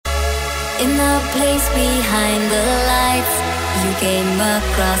In the place behind the lights, you came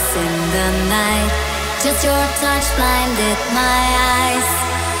across in the night. Just your touch blinded my eyes.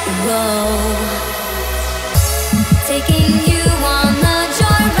 Whoa, taking you on a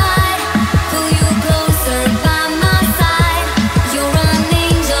joyride, pull you closer by my side. You're an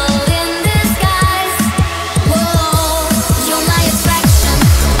angel in disguise. Whoa, you're my attraction,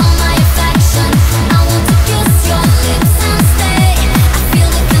 all my affection. I want to kiss your lips and stay. I feel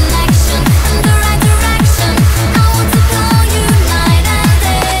the connection in the right direction. I want to call you night and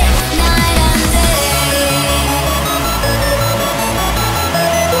day, night and day.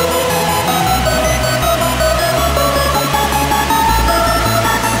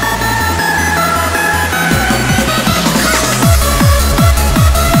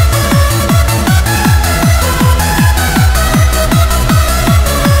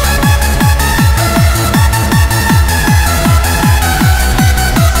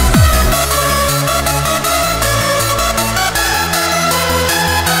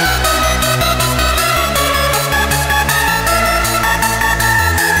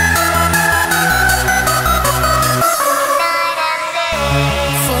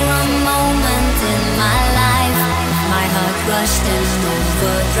 For a moment in my life, my heart rushed in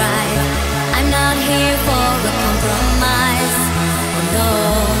overdrive. I'm not here for